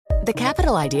The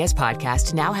Capital Ideas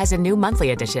podcast now has a new monthly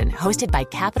edition hosted by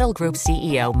Capital Group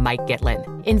CEO Mike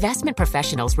Gitlin. Investment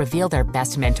professionals reveal their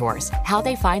best mentors, how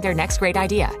they find their next great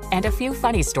idea, and a few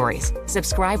funny stories.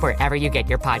 Subscribe wherever you get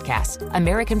your podcasts.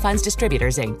 American Funds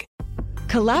Distributors, Inc.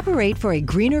 Collaborate for a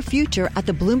greener future at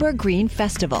the Bloomberg Green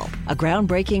Festival, a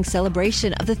groundbreaking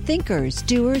celebration of the thinkers,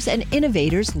 doers, and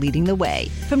innovators leading the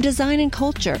way. From design and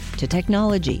culture to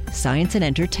technology, science, and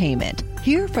entertainment.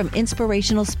 Hear from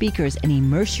inspirational speakers and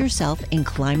immerse yourself in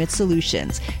climate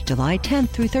solutions. July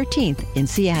 10th through 13th in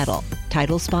Seattle.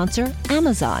 Title sponsor,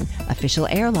 Amazon. Official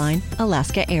airline,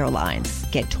 Alaska Airlines.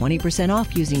 Get 20%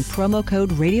 off using promo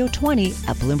code radio20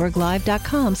 at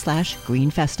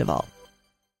bloomberglive.com/greenfestival.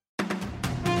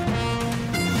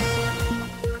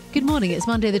 Good morning. It's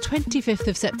Monday, the 25th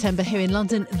of September here in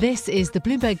London. This is the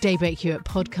Bloomberg Daybreak Europe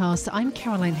podcast. I'm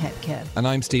Caroline Hepker. And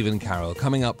I'm Stephen Carroll.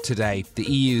 Coming up today, the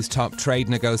EU's top trade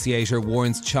negotiator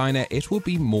warns China it will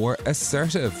be more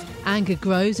assertive. Anger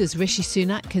grows as Rishi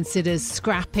Sunak considers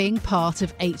scrapping part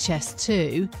of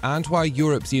HS2. And why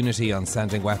Europe's unity on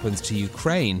sending weapons to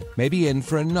Ukraine may be in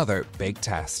for another big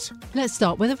test. Let's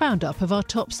start with a roundup of our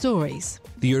top stories.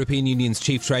 The European Union's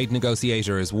chief trade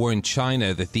negotiator has warned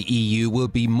China that the EU will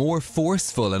be more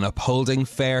forceful in upholding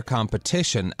fair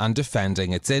competition and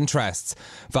defending its interests.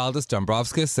 Valdis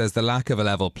Dombrovskis says the lack of a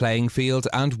level playing field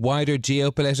and wider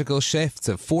geopolitical shifts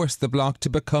have forced the bloc to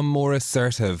become more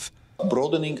assertive.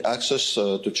 Broadening access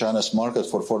to China's market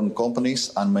for foreign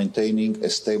companies and maintaining a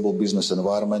stable business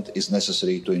environment is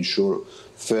necessary to ensure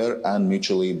fair and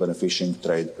mutually beneficial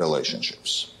trade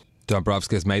relationships.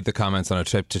 Dombrovskis made the comments on a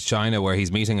trip to China where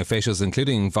he's meeting officials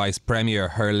including Vice Premier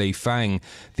He Fang.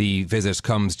 The visit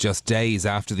comes just days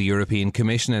after the European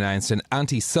Commission announced an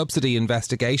anti-subsidy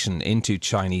investigation into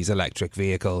Chinese electric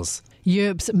vehicles.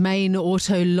 Europe's main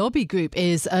auto lobby group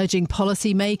is urging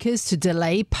policymakers to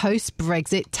delay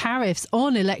post-Brexit tariffs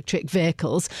on electric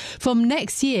vehicles. From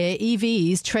next year,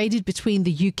 EVs traded between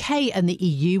the UK and the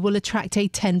EU will attract a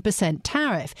 10%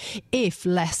 tariff if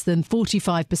less than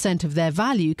 45% of their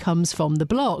value comes from the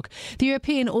bloc. The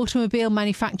European Automobile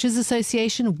Manufacturers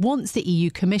Association wants the EU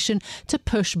Commission to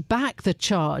push back the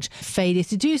charge. Failure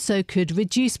to do so could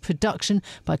reduce production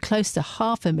by close to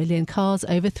 500,000 cars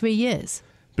over 3 years.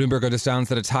 Bloomberg understands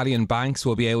that Italian banks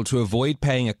will be able to avoid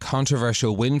paying a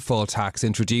controversial windfall tax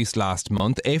introduced last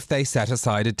month if they set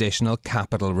aside additional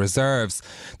capital reserves.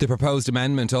 The proposed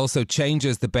amendment also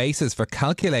changes the basis for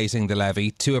calculating the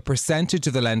levy to a percentage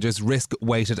of the lender's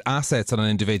risk-weighted assets on an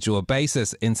individual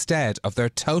basis instead of their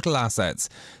total assets.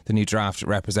 The new draft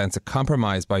represents a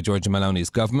compromise by Giorgia Meloni's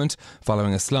government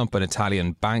following a slump in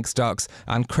Italian bank stocks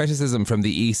and criticism from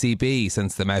the ECB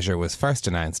since the measure was first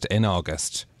announced in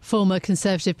August. Former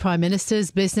Conservative Prime Ministers,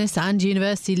 business and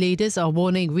university leaders are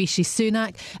warning Rishi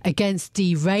Sunak against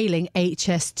derailing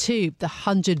HS2, the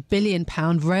 £100 billion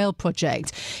rail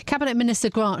project. Cabinet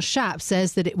Minister Grant Shapps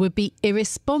says that it would be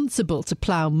irresponsible to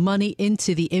plough money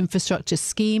into the infrastructure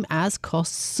scheme as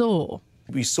costs soar.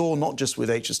 We saw not just with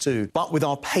HS2, but with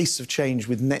our pace of change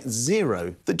with net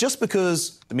zero, that just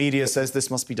because the media says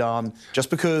this must be done, just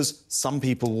because some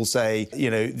people will say,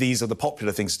 these are the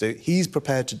popular things to do, he's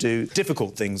prepared to do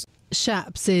difficult things.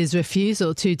 Shapps'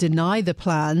 refusal to deny the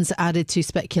plans added to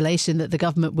speculation that the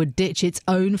government would ditch its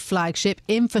own flagship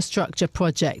infrastructure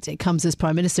project. It comes as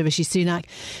Prime Minister Rishi Sunak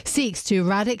seeks to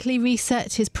radically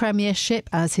reset his premiership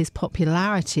as his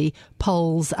popularity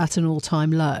polls at an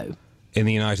all-time low. In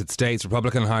the United States,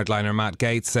 Republican hardliner Matt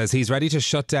Gaetz says he's ready to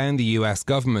shut down the US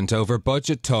government over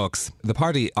budget talks. The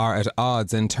party are at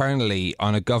odds internally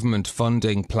on a government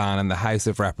funding plan in the House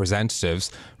of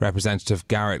Representatives. Representative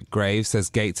Garrett Graves says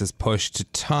Gaetz' push to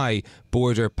tie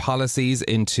border policies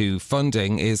into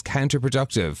funding is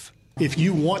counterproductive. If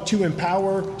you want to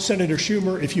empower Senator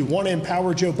Schumer, if you want to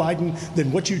empower Joe Biden,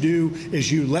 then what you do is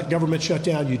you let government shut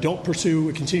down. You don't pursue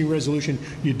a continuing resolution.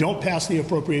 You don't pass the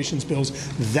appropriations bills.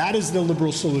 That is the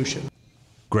liberal solution.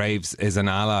 Graves is an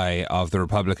ally of the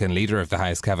Republican leader of the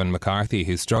House, Kevin McCarthy,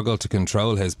 who struggled to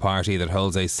control his party that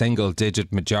holds a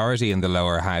single-digit majority in the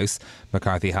lower house.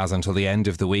 McCarthy has until the end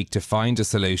of the week to find a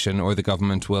solution or the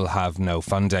government will have no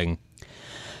funding.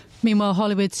 Meanwhile,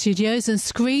 Hollywood studios and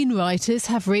screenwriters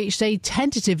have reached a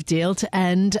tentative deal to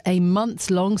end a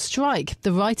months-long strike.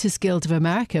 The Writers Guild of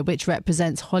America, which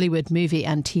represents Hollywood movie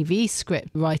and TV script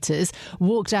writers,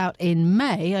 walked out in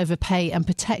May over pay and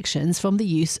protections from the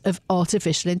use of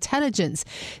artificial intelligence.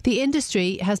 The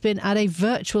industry has been at a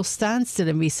virtual standstill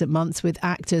in recent months, with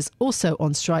actors also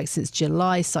on strike since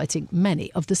July, citing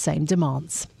many of the same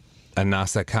demands. A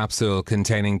NASA capsule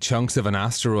containing chunks of an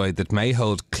asteroid that may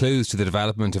hold clues to the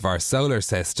development of our solar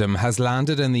system has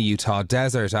landed in the Utah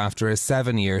desert after a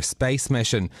 7-year space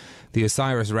mission. The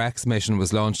OSIRIS-REx mission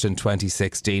was launched in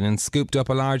 2016 and scooped up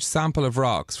a large sample of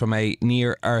rocks from a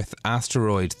near-Earth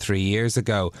asteroid 3 years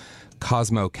ago.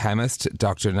 Cosmochemist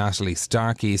Dr. Natalie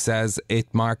Starkey says it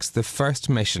marks the first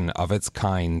mission of its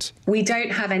kind. We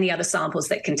don't have any other samples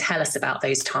that can tell us about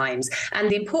those times. And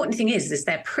the important thing is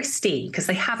they're pristine because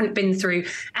they haven't been through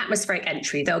atmospheric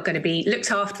entry. They're going to be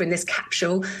looked after in this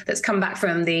capsule that's come back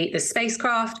from the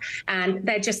spacecraft. And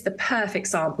they're just the perfect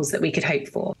samples that we could hope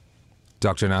for.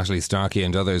 Dr. Natalie Starkey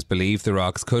and others believe the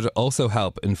rocks could also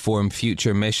help inform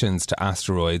future missions to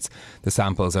asteroids. The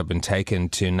samples have been taken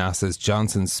to NASA's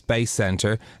Johnson Space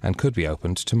Center and could be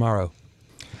opened tomorrow.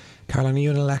 Caroline, are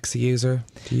you an Alexa user?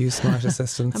 Do you use smart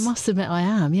assistants? I must admit I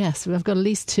am, yes. I've got at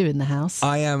least 2 in the house.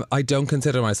 I am. I don't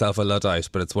consider myself a Luddite,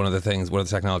 but it's one of the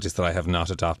technologies that I have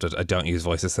not adopted. I don't use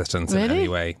voice assistants in any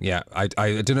way. Yeah, I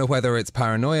don't know whether it's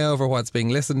paranoia over what's being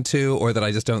listened to or that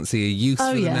I just don't see a use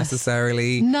for them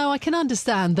necessarily. No, I can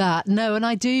understand that. No, and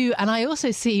I do. And I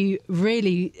also see,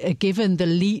 really, given the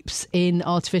leaps in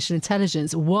artificial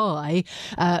intelligence, why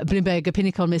Bloomberg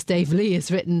opinion columnist Dave Lee has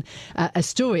written a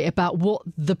story about what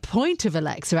the point of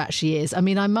Alexa actually is. I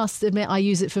mean, I must admit I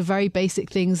use it for very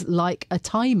basic things like a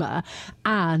timer,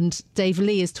 and Dave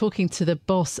Lee is talking to the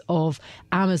boss of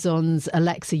Amazon's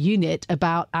Alexa unit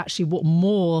about actually what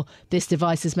more this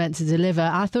device is meant to deliver.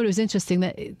 I thought it was interesting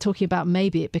that talking about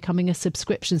maybe it becoming a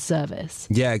subscription service.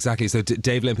 Yeah, exactly. So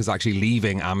Dave Limp is actually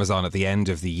leaving Amazon at the end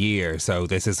of the year, so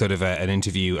this is sort of an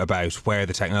interview about where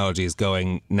the technology is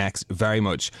going next. Very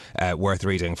much worth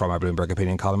reading from our Bloomberg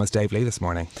opinion columnist Dave Lee this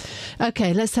morning.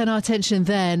 OK, let's turn our attention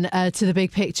then to the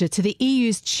big picture, to the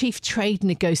EU's chief trade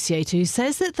negotiator, who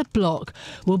says that the bloc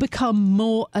will become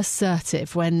more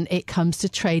assertive when it comes to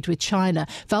trade with China.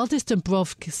 Valdis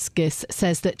Dombrovskis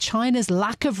says that China's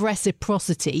lack of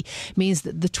reciprocity means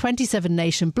that the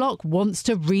 27-nation bloc wants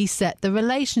to reset the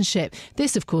relationship.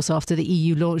 This, of course, after the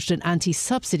EU launched an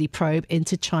anti-subsidy probe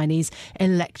into Chinese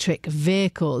electric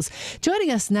vehicles.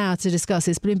 Joining us now to discuss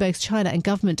is Bloomberg's China and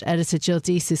government editor Jill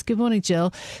Deesis. Good morning,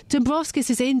 Jill. Dombrovskis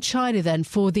is in China then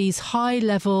for these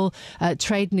high-level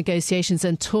trade negotiations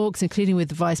and talks, including with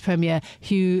the Vice Premier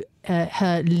He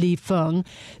Lifeng.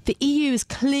 The EU is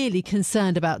clearly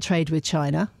concerned about trade with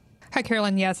China. Hi,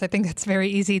 Carolyn. Yes, I think it's very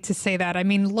easy to say that. I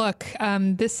mean, look,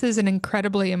 this is an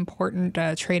incredibly important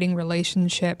trading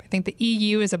relationship. I think the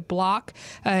EU as a bloc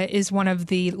is one of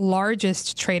the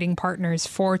largest trading partners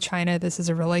for China. This is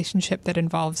a relationship that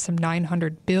involves some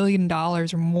 $900 billion or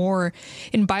more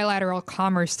in bilateral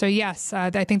commerce. So, yes,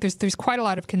 I think there's quite a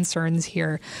lot of concerns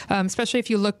here, especially if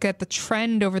you look at the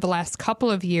trend over the last couple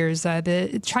of years.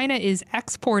 China is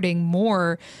exporting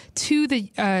more to the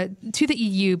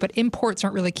EU, but imports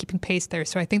aren't really keeping pace there.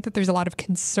 So I think that there's a lot of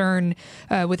concern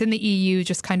within the EU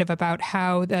just kind of about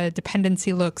how the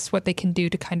dependency looks, what they can do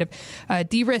to kind of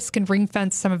de-risk and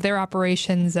ring-fence some of their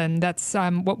operations. And that's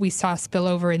what we saw spill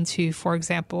over into, for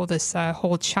example, this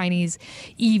whole Chinese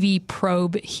EV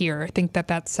probe here. I think that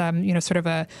that's, sort of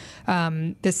a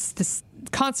this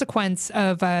consequence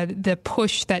of the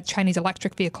push that Chinese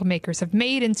electric vehicle makers have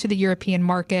made into the European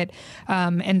market,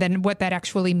 and then what that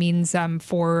actually means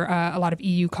for a lot of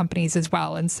EU companies as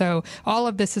well. And so all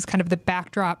of this is kind of the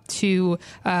backdrop to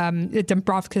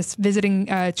Dombrovskis visiting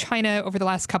China over the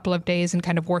last couple of days and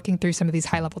kind of working through some of these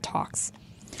high-level talks.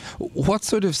 What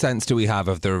sort of sense do we have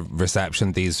of the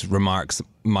reception these remarks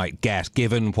might get,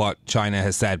 given what China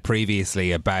has said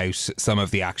previously about some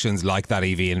of the actions like that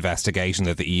EV investigation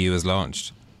that the EU has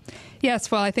launched?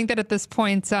 Yes, well, I think that at this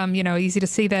point, easy to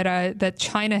see that that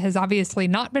China has obviously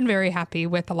not been very happy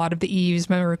with a lot of the EU's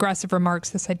more aggressive remarks.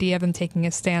 This idea of them taking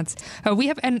a stance. We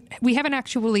haven't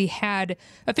actually had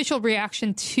official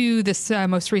reaction to this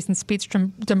most recent speech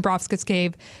Dombrovskis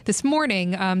gave this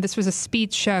morning. This was a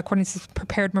speech, according to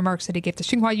prepared remarks that he gave to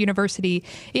Tsinghua University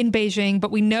in Beijing. But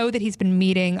we know that he's been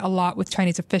meeting a lot with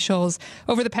Chinese officials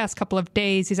over the past couple of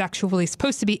days. He's actually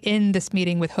supposed to be in this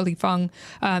meeting with He Lifeng,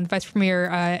 the vice premier,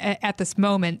 at this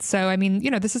moment. So, I mean,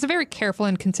 this is a very careful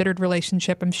and considered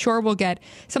relationship. I'm sure we'll get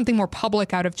something more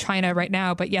public out of China right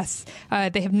now. But yes,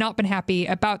 they have not been happy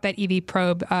about that EV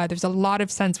probe. There's a lot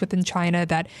of sense within China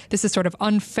that this is sort of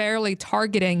unfairly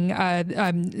targeting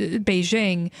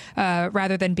Beijing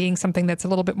rather than being something that's a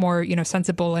little bit more,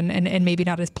 sensible and maybe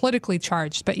not as politically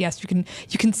charged. But yes,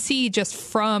 you can see just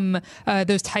from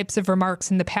those types of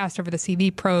remarks in the past over this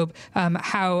EV probe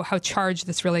how charged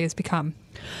this really has become.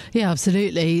 Yeah,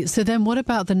 absolutely. So then what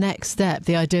about the next step,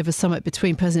 the idea of a summit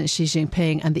between President Xi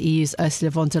Jinping and the EU's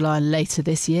Ursula von der Leyen later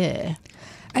this year?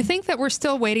 I think that we're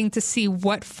still waiting to see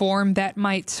what form that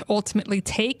might ultimately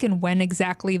take and when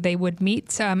exactly they would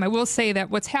meet. I will say that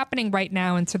what's happening right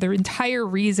now, and so the entire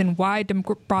reason why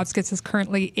Dombrovskis is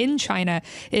currently in China,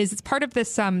 is it's part of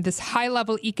this this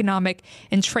high-level economic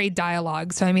and trade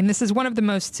dialogue. So, I mean, this is one of the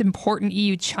most important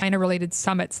EU-China-related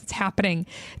summits that's happening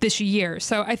this year.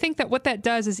 So I think that what that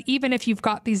does is, even if you've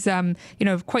got these,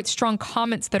 quite strong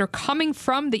comments that are coming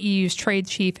from the EU's trade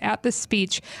chief at this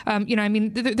speech,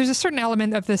 there's a certain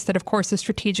element of this that, of course, is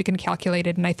strategic and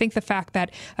calculated. And I think the fact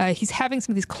that he's having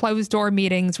some of these closed-door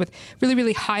meetings with really,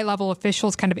 really high-level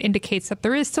officials kind of indicates that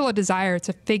there is still a desire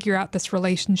to figure out this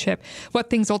relationship, what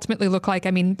things ultimately look like.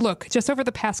 I mean, look, just over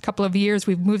the past couple of years,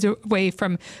 we've moved away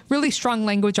from really strong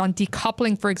language on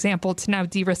decoupling, for example, to now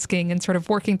de-risking and sort of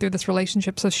working through this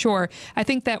relationship. So sure, I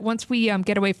think that once we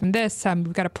get away from this,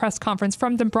 we've got a press conference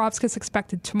from Dombrovskis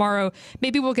expected tomorrow.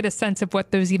 Maybe we'll get a sense of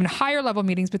what those even higher-level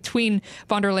meetings between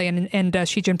von der Leyen and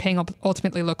Xi Jinping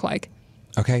ultimately look like.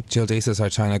 Okay, Jill Deeses, our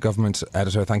China government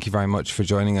editor, thank you very much for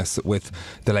joining us with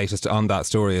the latest on that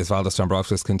story as Valdis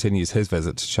Dombrovskis continues his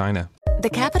visit to China. The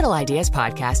Capital Ideas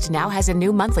podcast now has a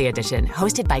new monthly edition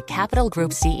hosted by Capital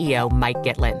Group CEO Mike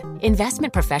Gitlin.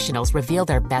 Investment professionals reveal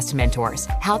their best mentors,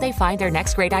 how they find their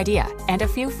next great idea, and a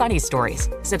few funny stories.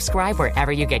 Subscribe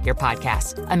wherever you get your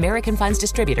podcasts. American Funds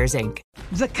Distributors, Inc.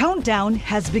 The countdown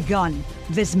has begun.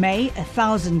 This May,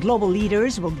 1,000 global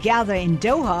leaders will gather in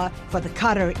Doha for the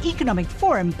Qatar Economic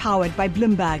Forum powered by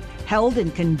Bloomberg, held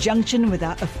in conjunction with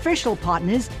our official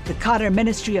partners, the Qatar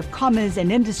Ministry of Commerce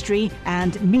and Industry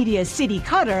and Media City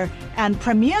Qatar, and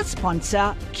premier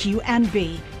sponsor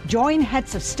QNB. Join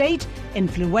heads of state,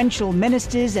 influential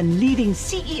ministers and leading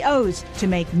CEOs to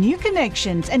make new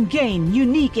connections and gain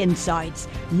unique insights.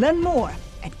 Learn more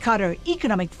at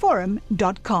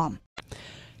QatarEconomicForum.com.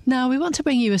 Now, we want to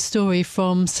bring you a story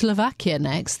from Slovakia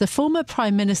next. The former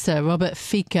Prime Minister, Robert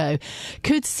Fico,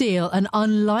 could seal an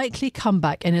unlikely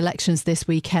comeback in elections this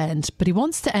weekend, but he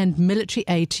wants to end military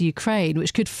aid to Ukraine,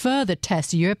 which could further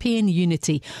test European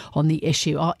unity on the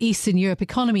issue. Our Eastern Europe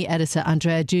economy editor,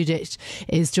 Andrea Judic,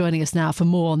 is joining us now for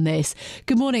more on this.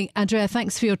 Good morning, Andrea.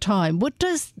 Thanks for your time. What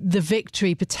does the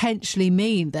victory potentially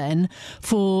mean, then,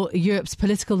 for Europe's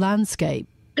political landscape?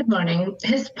 Good morning.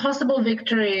 His possible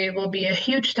victory will be a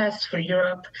huge test for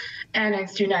Europe and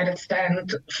its united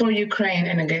stand for Ukraine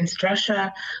and against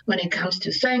Russia when it comes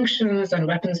to sanctions and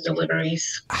weapons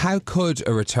deliveries. How could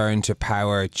a return to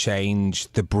power change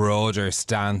the broader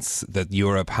stance that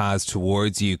Europe has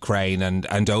towards Ukraine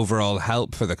and overall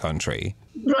help for the country?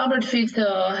 Robert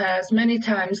Fico has many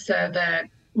times said that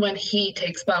when he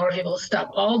takes power, he will stop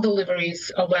all deliveries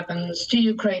of weapons to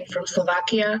Ukraine from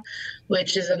Slovakia,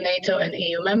 which is a NATO and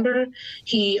EU member.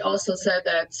 He also said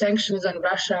that sanctions on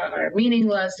Russia are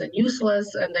meaningless and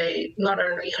useless, and they not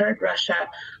only hurt Russia,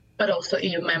 but also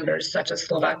EU members such as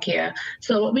Slovakia.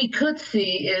 So what we could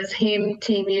see is him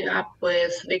teaming up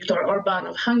with Viktor Orban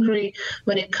of Hungary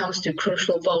when it comes to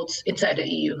crucial votes inside the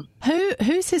EU.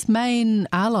 Who's his main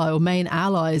ally or main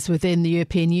allies within the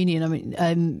European Union? I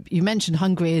mean, you mentioned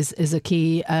Hungary is a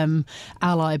key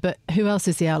ally, but who else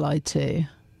is he allied to?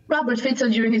 Robert Fico,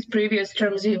 during his previous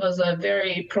terms, he was a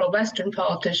very pro-Western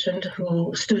politician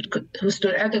who stood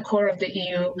at the core of the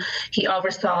EU. He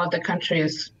oversaw the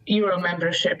country's Euro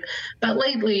membership. But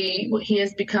lately, he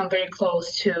has become very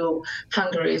close to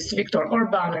Hungary's Viktor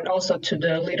Orban and also to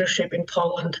the leadership in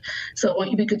Poland. So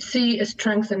what we could see a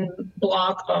strengthened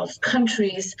bloc of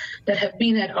countries that have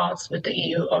been at odds with the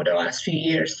EU over the last few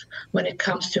years when it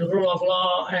comes to rule of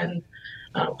law and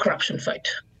corruption fight.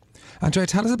 Andrea,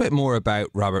 tell us a bit more about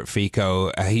Robert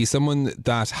Fico. He's someone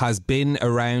that has been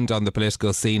around on the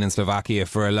political scene in Slovakia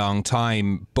for a long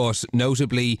time, but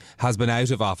notably has been out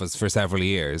of office for several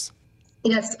years.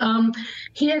 Yes,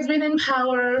 he has been in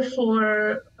power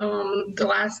for the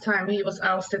last time he was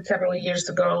ousted several years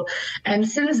ago. And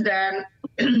since then,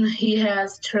 he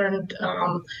has turned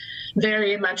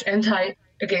very much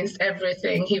against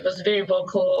everything. He was very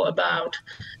vocal about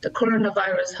the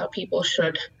coronavirus, how people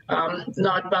should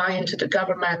not buy into the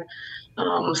government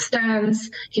stance.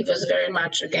 He was very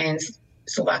much against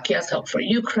Slovakia's help for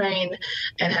Ukraine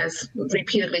and has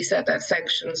repeatedly said that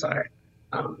sanctions are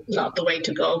not the way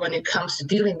to go when it comes to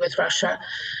dealing with Russia.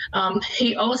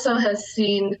 He also has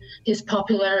seen his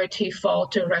popularity fall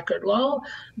to record low,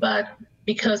 but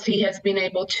because he has been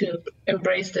able to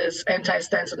embrace this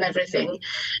anti-stance on everything,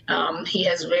 he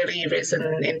has really risen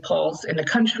in polls in a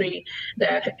country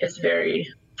that is very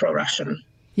pro-Russian.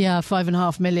 Yeah,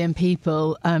 5.5 million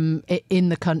people in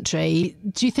the country.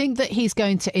 Do you think that he's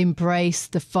going to embrace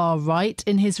the far right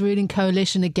in his ruling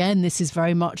coalition? Again, this is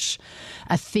very much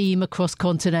a theme across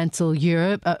continental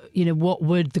Europe. What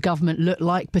would the government look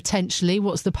like potentially?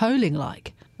 What's the polling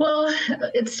like? Well,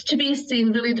 it's to be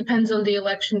seen. Really depends on the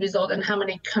election result and how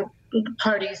many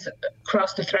parties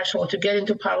cross the threshold to get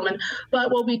into parliament. But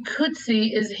what we could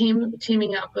see is him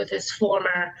teaming up with his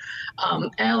former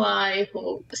ally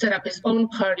who set up his own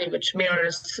party, which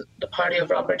mirrors the party of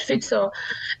Robert Fico,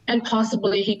 and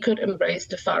possibly he could embrace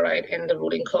the far right in the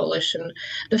ruling coalition.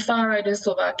 The far right in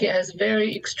Slovakia has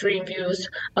very extreme views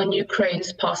on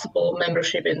Ukraine's possible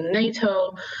membership in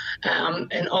NATO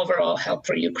and overall help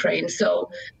for Ukraine.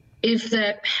 So if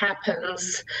that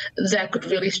happens, that could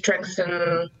really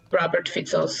strengthen Robert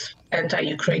Fico's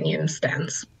anti-Ukrainian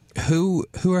stance. Who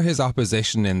are his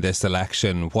opposition in this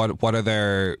election? What are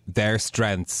their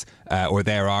strengths or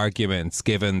their arguments,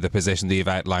 given the position that you've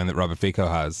outlined that Robert Fico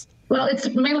has? Well, it's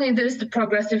mainly there's the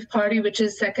Progressive Party, which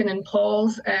is second in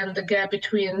polls, and the gap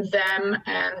between them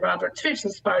and Robert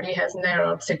Fico's party has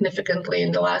narrowed significantly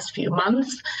in the last few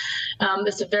months.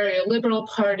 It's a very liberal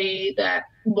party that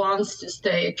wants to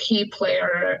stay a key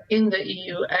player in the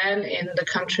EU and in the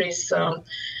country's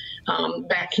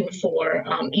backing for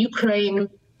Ukraine.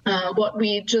 What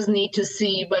we just need to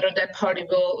see whether that party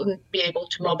will be able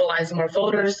to mobilize more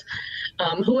voters.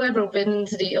 Whoever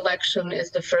wins the election is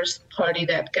the first party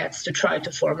that gets to try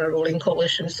to form a ruling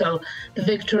coalition. So the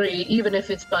victory, even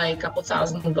if it's by a couple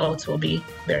thousand votes, will be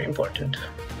very important.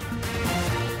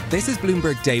 This is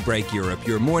Bloomberg Daybreak Europe,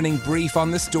 your morning brief on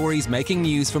the stories making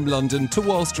news from London to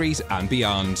Wall Street and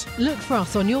beyond. Look for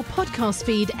us on your podcast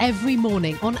feed every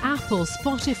morning on Apple,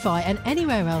 Spotify and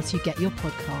anywhere else you get your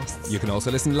podcasts. You can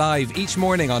also listen live each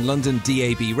morning on London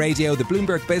DAB Radio, the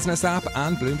Bloomberg Business app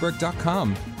and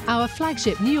Bloomberg.com. Our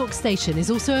flagship New York station is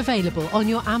also available on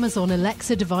your Amazon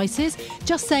Alexa devices.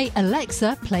 Just say,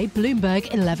 Alexa, play Bloomberg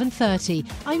 1130.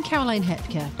 I'm Caroline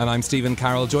Hepker. And I'm Stephen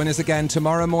Carroll. Join us again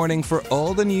tomorrow morning for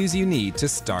all the news you need to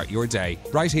start your day,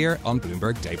 right here on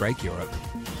Bloomberg Daybreak Europe.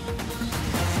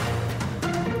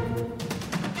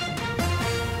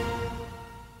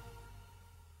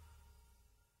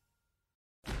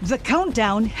 The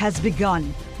countdown has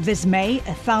begun. This May,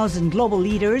 1,000 global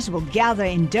leaders will gather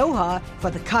in Doha for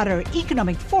the Qatar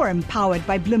Economic Forum powered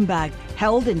by Bloomberg,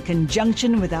 held in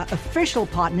conjunction with our official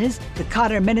partners, the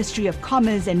Qatar Ministry of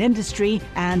Commerce and Industry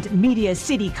and Media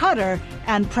City Qatar,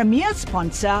 and premier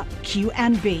sponsor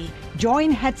QNB.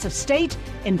 Join heads of state,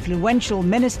 influential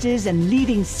ministers and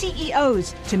leading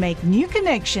CEOs to make new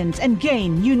connections and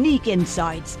gain unique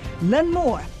insights. Learn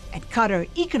more at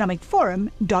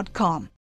QatarEconomicForum.com.